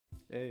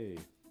Hey,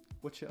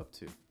 what you up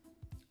to?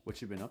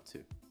 What you been up to?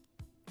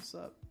 What's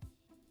up?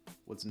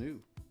 What's new?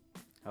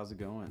 How's it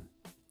going?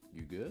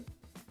 You good?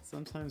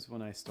 Sometimes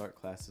when I start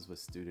classes with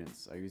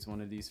students, I use one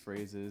of these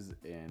phrases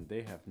and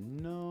they have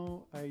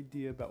no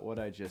idea about what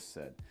I just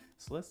said.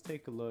 So let's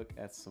take a look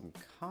at some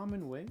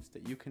common ways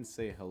that you can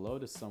say hello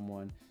to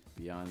someone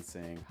beyond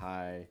saying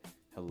hi,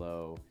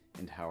 hello,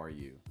 and how are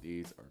you.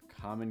 These are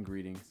common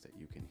greetings that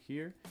you can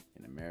hear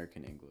in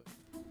American English.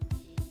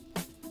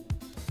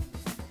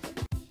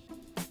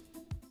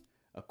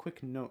 A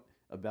quick note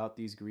about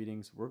these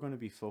greetings, we're going to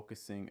be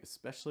focusing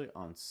especially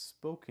on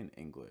spoken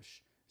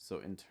English. So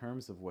in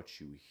terms of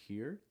what you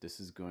hear, this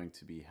is going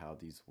to be how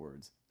these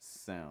words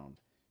sound.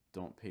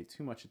 Don't pay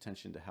too much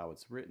attention to how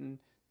it's written.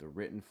 The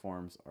written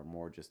forms are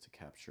more just to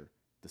capture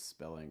the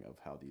spelling of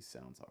how these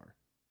sounds are.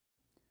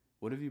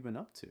 What have you been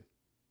up to?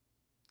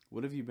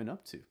 What have you been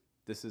up to?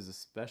 This is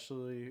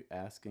especially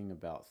asking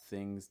about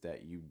things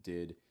that you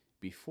did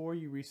before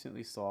you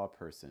recently saw a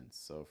person.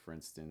 So for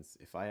instance,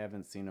 if I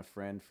haven't seen a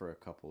friend for a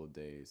couple of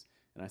days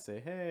and I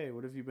say, hey,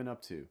 what have you been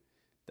up to?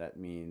 That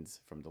means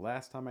from the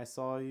last time I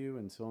saw you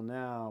until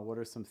now, what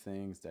are some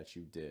things that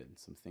you did?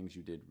 Some things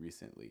you did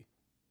recently.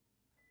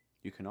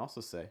 You can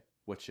also say,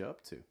 what you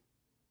up to?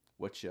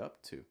 What you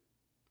up to?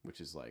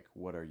 Which is like,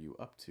 what are you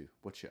up to?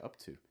 What you up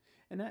to?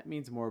 And that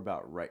means more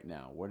about right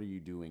now. What are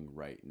you doing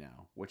right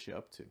now? What you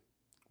up to?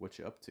 What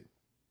you up to?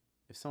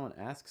 If someone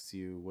asks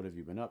you, what have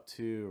you been up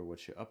to or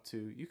what you're up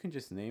to, you can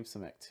just name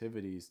some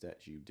activities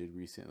that you did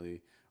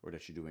recently or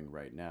that you're doing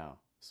right now.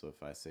 So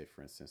if I say,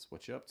 for instance,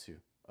 what you up to?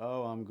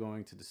 Oh, I'm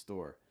going to the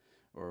store.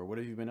 Or what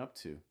have you been up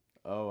to?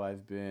 Oh,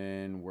 I've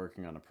been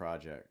working on a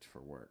project for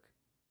work.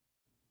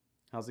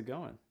 How's it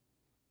going?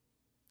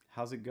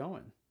 How's it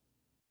going?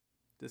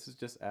 This is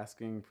just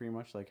asking pretty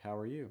much like, how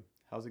are you?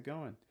 How's it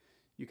going?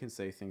 You can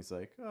say things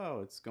like,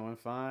 oh, it's going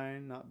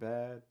fine, not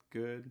bad,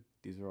 good.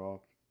 These are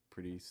all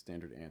pretty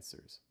standard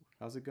answers.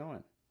 How's it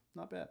going?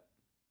 Not bad.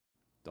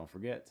 Don't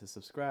forget to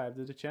subscribe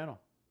to the channel.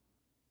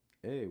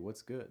 Hey,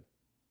 what's good?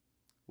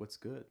 What's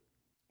good?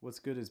 What's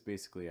good is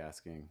basically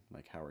asking,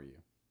 like, how are you?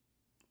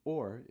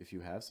 Or if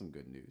you have some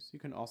good news, you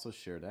can also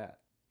share that.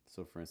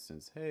 So for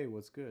instance, hey,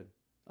 what's good?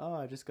 Oh,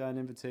 I just got an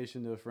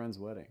invitation to a friend's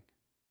wedding.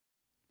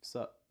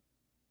 Sup?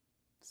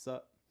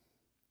 Sup?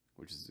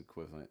 Which is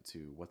equivalent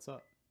to what's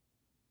up?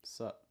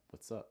 Sup?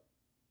 What's up?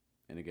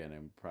 And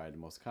again, probably the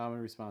most common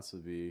response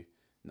would be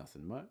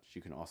nothing much.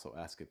 You can also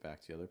ask it back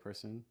to the other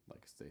person.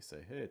 Like if they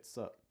say, hey, it's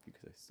sup. You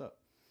can say sup.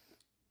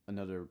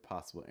 Another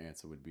possible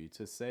answer would be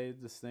to say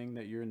this thing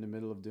that you're in the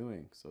middle of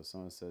doing. So if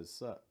someone says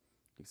sup,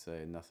 you can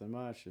say nothing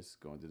much,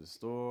 just going to the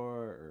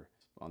store or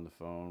on the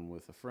phone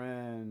with a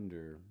friend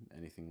or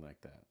anything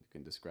like that. You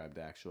can describe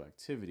the actual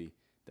activity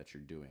that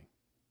you're doing.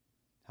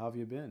 How have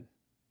you been?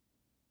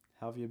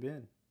 How have you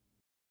been?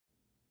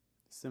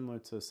 Similar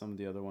to some of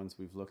the other ones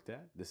we've looked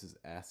at, this is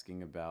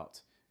asking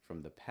about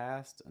from the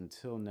past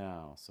until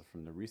now. So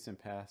from the recent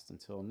past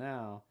until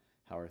now,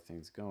 how are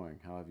things going?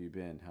 How have you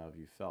been? How have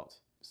you felt?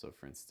 So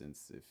for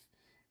instance, if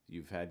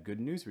you've had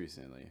good news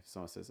recently, if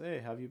someone says, hey,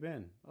 how have you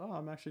been? Oh,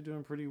 I'm actually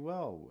doing pretty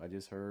well. I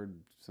just heard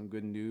some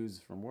good news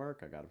from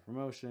work. I got a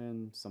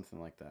promotion, something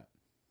like that.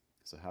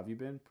 So how have you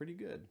been? Pretty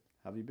good.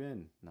 How have you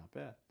been? Not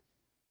bad.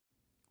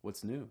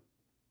 What's new?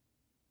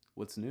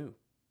 What's new?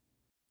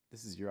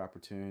 This is your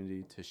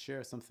opportunity to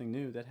share something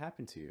new that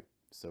happened to you.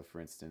 So for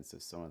instance,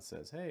 if someone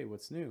says, hey,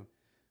 what's new? You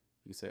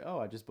can say, oh,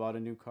 I just bought a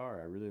new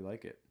car. I really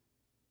like it.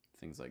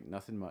 Things like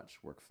nothing much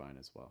work fine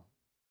as well.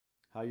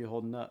 How you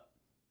holding up?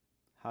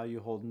 How you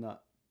holding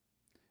up?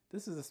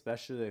 This is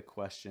especially a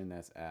question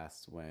that's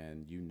asked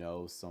when you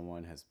know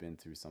someone has been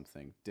through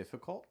something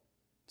difficult.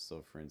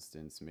 So for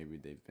instance, maybe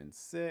they've been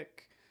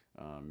sick,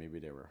 maybe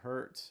they were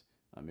hurt,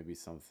 maybe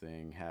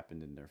something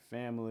happened in their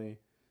family,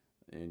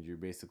 and you're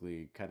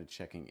basically kind of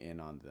checking in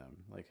on them.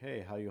 Like,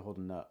 hey, how you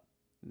holding up?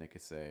 And they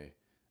could say,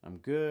 I'm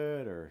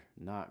good, or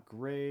not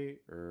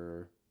great,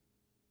 or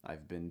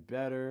I've been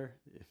better.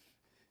 If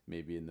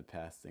maybe in the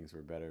past things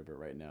were better, but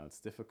right now it's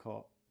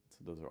difficult.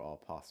 So those are all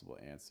possible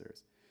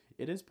answers.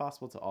 It is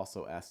possible to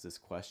also ask this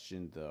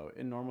question though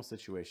in normal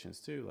situations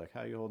too, like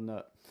how you holding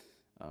up?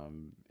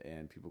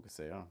 And people could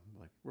say, oh,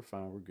 like we're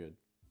fine, we're good.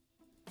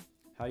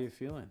 How you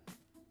feeling?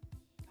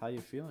 How you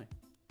feeling?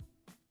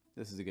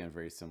 This is again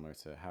very similar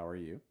to how are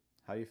you?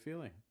 How you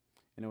feeling?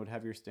 And it would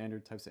have your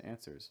standard types of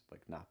answers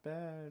like not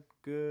bad,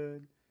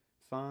 good,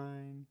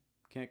 fine,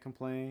 can't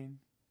complain,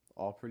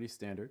 all pretty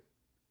standard.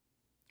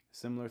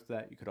 Similar to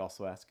that, you could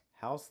also ask,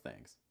 how's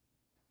things?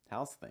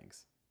 How's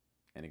things?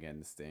 And again,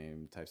 the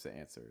same types of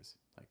answers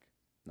like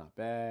not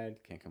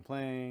bad, can't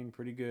complain,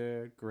 pretty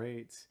good,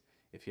 great.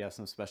 If you have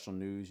some special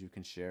news, you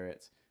can share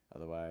it.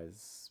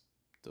 Otherwise,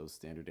 those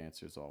standard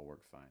answers all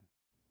work fine.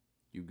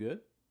 You good?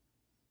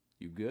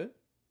 You good?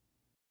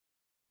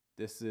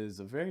 This is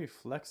a very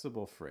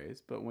flexible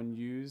phrase, but when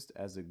used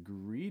as a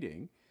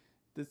greeting,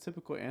 the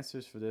typical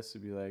answers for this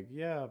would be like,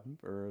 yeah,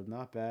 or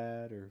not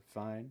bad, or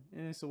fine.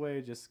 And it's a way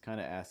of just kind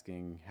of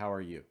asking, how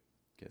are you?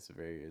 Okay,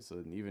 it's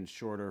an even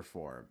shorter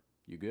form.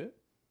 You good?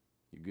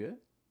 You good?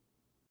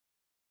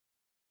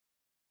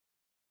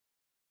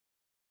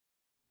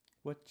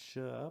 What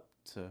you up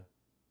to?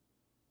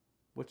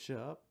 What you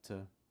up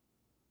to?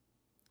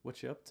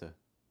 What you up to?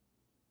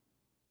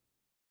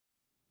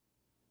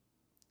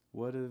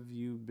 What have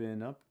you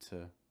been up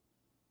to?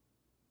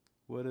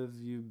 What have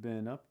you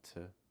been up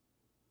to?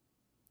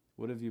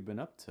 What have you been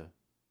up to?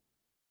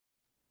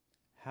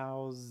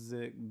 How's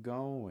it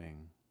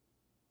going?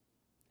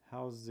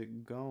 How's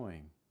it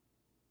going?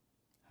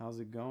 How's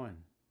it going?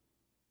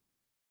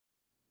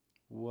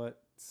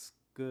 What's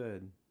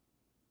good?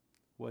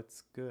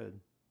 What's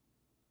good?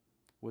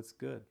 What's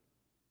good?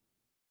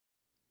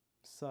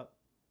 Sup?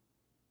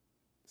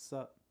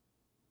 Sup?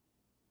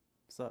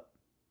 Sup?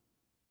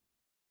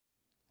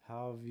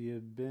 How have you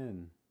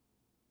been?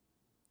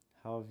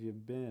 How have you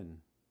been?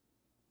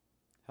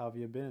 How have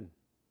you been?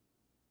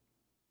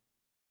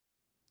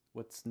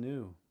 What's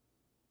new?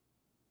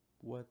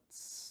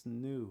 What's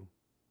new?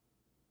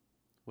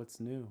 What's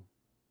new?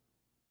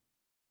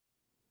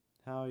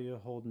 How you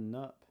holding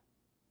up?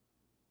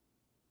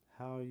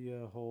 How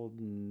you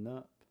holding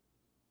up?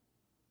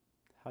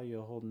 How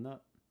you holding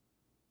up?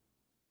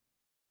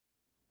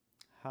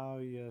 How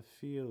you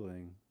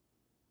feeling?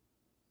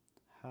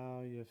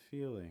 How you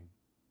feeling?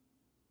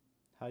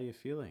 How you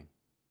feeling?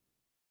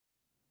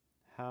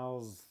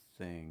 How's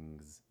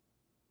things?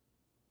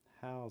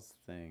 How's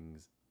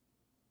things?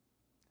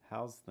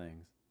 How's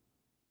things?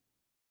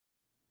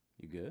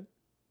 You good?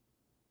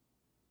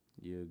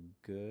 You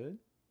good?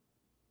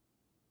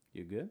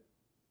 You good?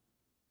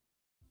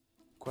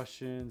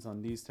 Questions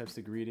on these types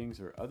of greetings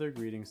or other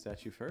greetings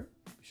that you've heard,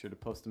 be sure to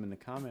post them in the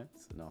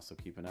comments and also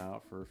keep an eye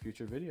out for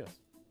future videos.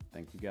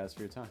 Thank you guys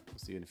for your time. We'll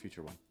see you in a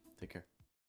future one. Take care.